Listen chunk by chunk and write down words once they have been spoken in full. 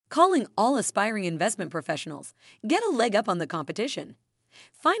calling all aspiring investment professionals. Get a leg up on the competition.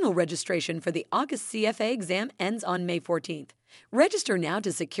 Final registration for the August CFA exam ends on May 14th. Register now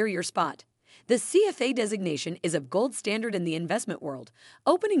to secure your spot. The CFA designation is of gold standard in the investment world,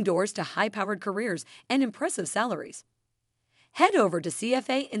 opening doors to high-powered careers and impressive salaries. Head over to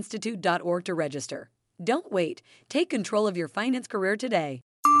cfainstitute.org to register. Don't wait. Take control of your finance career today.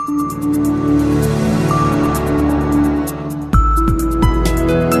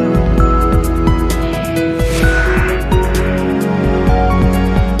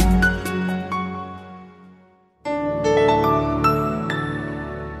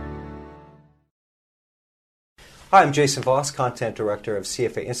 Hi, I'm Jason Voss, Content Director of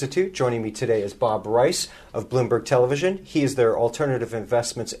CFA Institute. Joining me today is Bob Rice of Bloomberg Television. He is their Alternative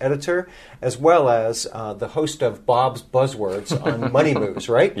Investments Editor, as well as the host of Bob's Buzzwords on Money Moves,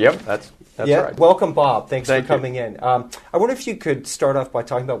 right? Yep, that's right. Welcome, Bob. Thanks Thank for coming in. I wonder if you could start off by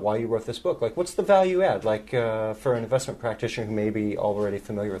talking about why you wrote this book. Like, what's the value add, for an investment practitioner who may be already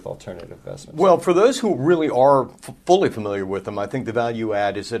familiar with alternative investments? Well, for those who really are fully familiar with them, I think the value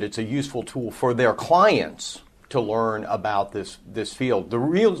add is that it's a useful tool for their clients to learn about this field. The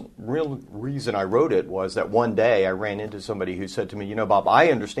real reason I wrote it was that one day I ran into somebody who said to me, Bob,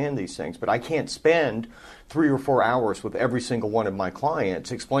 I understand these things, but I can't spend 3 or 4 hours with every single one of my clients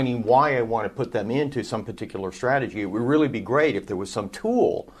explaining why I want to put them into some particular strategy. It would really be great if there was some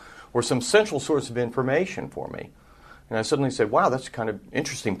tool or some central source of information for me. And I suddenly said, wow, that's a kind of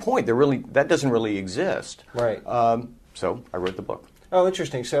interesting point. That doesn't really exist. Right. So I wrote the book. Oh,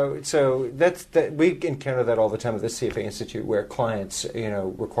 interesting. So that's we encounter that all the time at the CFA Institute, where clients,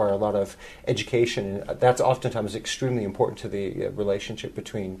 require a lot of education, and that's oftentimes extremely important to the relationship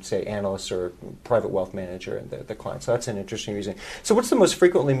between, say, analysts or private wealth manager and the client. So that's an interesting reason. So, what's the most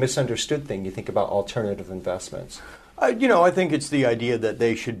frequently misunderstood thing you think about alternative investments? I think it's the idea that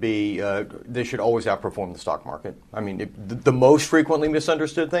they should always outperform the stock market. I mean, the most frequently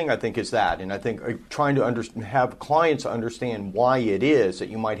misunderstood thing, I think, is that. And I think trying to have clients understand why it is that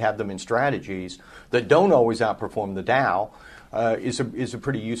you might have them in strategies that don't always outperform the Dow is a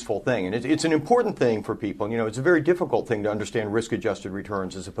pretty useful thing. And it's an important thing for people. It's a very difficult thing to understand risk-adjusted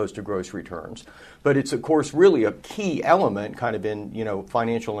returns as opposed to gross returns. But it's, of course, really a key element kind of in,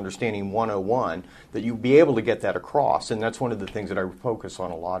 Financial Understanding 101, that you be able to get that across. And that's one of the things that I focus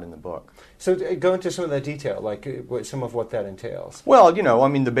on a lot in the book. So go into some of that detail, like some of what that entails. Well,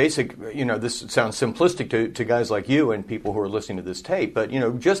 the basic, this sounds simplistic to guys like you and people who are listening to this tape, but,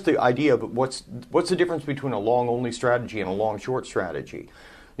 just the idea of what's the difference between a long-only strategy and a long-short strategy.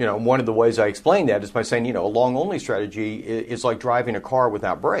 One of the ways I explain that is by saying, a long-only strategy is like driving a car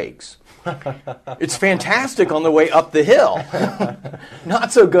without brakes. It's fantastic on the way up the hill,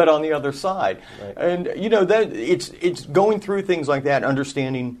 not so good on the other side. Right. And, that it's going through things like that,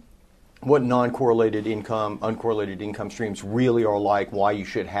 understanding what uncorrelated income streams really are like, why you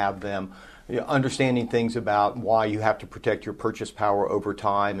should have them, understanding things about why you have to protect your purchase power over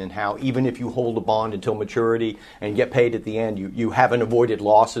time, and how even if you hold a bond until maturity and get paid at the end, you haven't avoided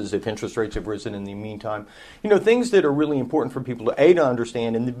losses if interest rates have risen in the meantime. Things that are really important for people to A, to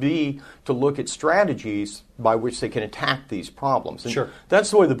understand, and B, to look at strategies by which they can attack these problems. And sure. That's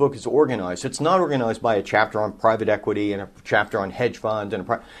the way the book is organized. It's not organized by a chapter on private equity and a chapter on hedge funds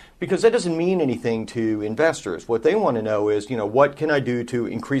because that doesn't mean anything to investors. What they want to know is, what can I do to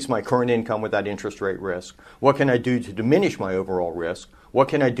increase my current income without interest rate risk? What can I do to diminish my overall risk? What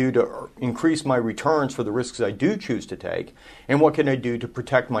can I do to increase my returns for the risks I do choose to take? And what can I do to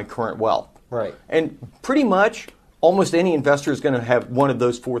protect my current wealth? Right. And pretty much almost any investor is going to have one of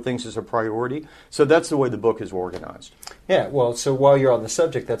those four things as a priority. So that's the way the book is organized. Yeah, well, so while you're on the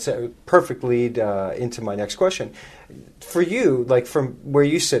subject, that's a perfect lead into my next question. For you, like from where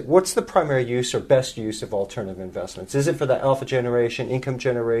you sit, what's the primary use or best use of alternative investments? Is it for the alpha generation, income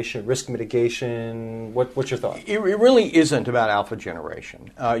generation, risk mitigation? What's your thought? It really isn't about alpha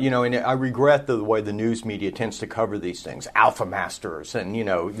generation. And I regret the way the news media tends to cover these things. Alpha masters and,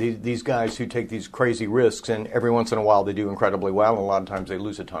 these guys who take these crazy risks, and every once in a while they do incredibly well, and a lot of times they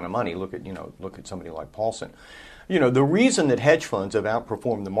lose a ton of money. Look at somebody like Paulson. The reason that hedge funds have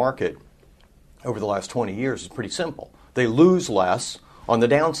outperformed the market over the last 20 years is pretty simple. They lose less on the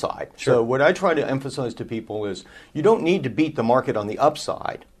downside. Sure. So what I try to emphasize to people is you don't need to beat the market on the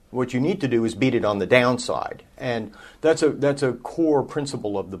upside. What you need to do is beat it on the downside. And that's a core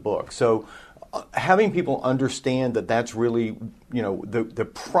principle of the book. So having people understand that that's really, the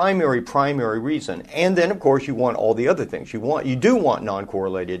primary reason. And then, of course, you want all the other things. You do want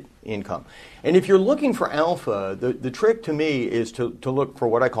non-correlated income. And if you're looking for alpha, the trick to me is to look for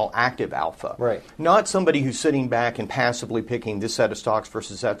what I call active alpha. Right. Not somebody who's sitting back and passively picking this set of stocks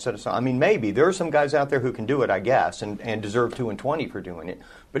versus that set of stocks. I mean, maybe. There are some guys out there who can do it, I guess, and deserve 2 and 20 for doing it,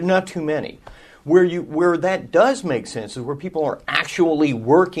 but not too many. Where that does make sense is where people are actually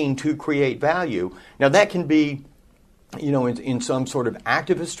working to create value. Now, that can be in some sort of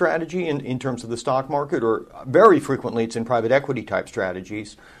activist strategy in terms of the stock market, or very frequently it's in private equity type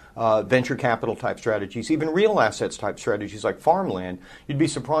strategies, venture capital type strategies, even real assets type strategies like farmland. You'd be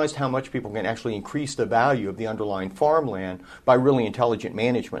surprised how much people can actually increase the value of the underlying farmland by really intelligent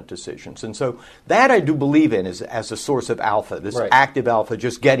management decisions. And so that I do believe in as a source of alpha, this right. active alpha,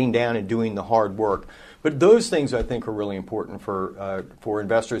 just getting down and doing the hard work. But those things I think are really important for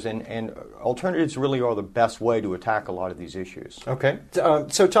investors, and alternatives really are the best way to attack a lot of these issues. Okay.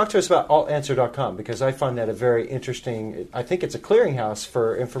 So talk to us about altanswer.com, because I find that a very interesting, I think it's a clearinghouse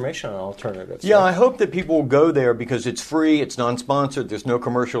for information on alternatives. Yeah, right? I hope that people will go there because it's free, it's non-sponsored, there's no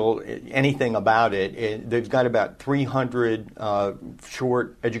commercial, anything about it. They've got about 300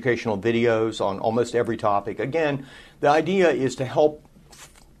 short educational videos on almost every topic. Again, the idea is to help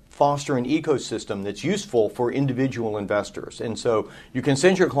foster an ecosystem that's useful for individual investors. And so you can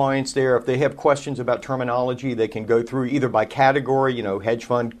send your clients there. If they have questions about terminology, they can go through either by category, hedge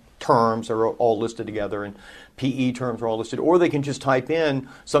fund terms are all listed together and PE terms are all listed, or they can just type in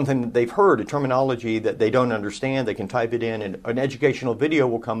something that they've heard, a terminology that they don't understand. They can type it in, and an educational video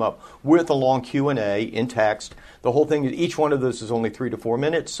will come up with a long Q&A in text. The whole thing, each one of those is only 3 to 4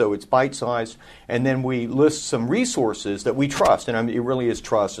 minutes, so it's bite-sized. And then we list some resources that we trust, and it really is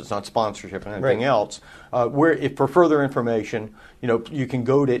trust. It's not sponsorship and anything right. else. Where, if for further information, you can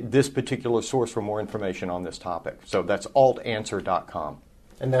go to this particular source for more information on this topic. So that's altanswer.com.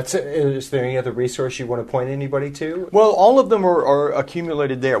 And that's it. Is there any other resource you want to point anybody to? Well, all of them are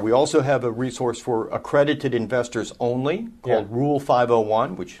accumulated there. We also have a resource for accredited investors only called Rule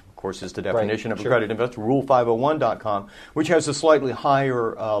 501, which, of course, is the definition right. of accredited investor, rule501.com, which has a slightly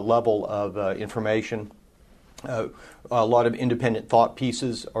higher level of information. A lot of independent thought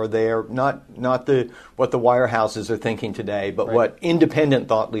pieces are there, not what the wirehouses are thinking today, but right. what independent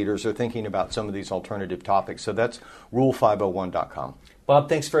thought leaders are thinking about some of these alternative topics. So that's rule501.com. Bob,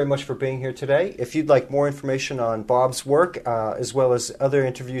 thanks very much for being here today. If you'd like more information on Bob's work, as well as other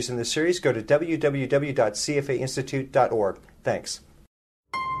interviews in this series, go to www.cfainstitute.org. Thanks.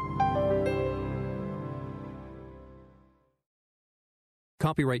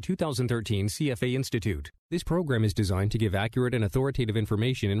 Copyright 2013 CFA Institute. This program is designed to give accurate and authoritative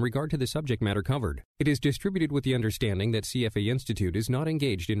information in regard to the subject matter covered. It is distributed with the understanding that CFA Institute is not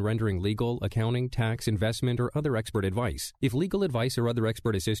engaged in rendering legal, accounting, tax, investment, or other expert advice. If legal advice or other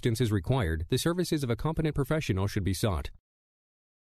expert assistance is required, the services of a competent professional should be sought.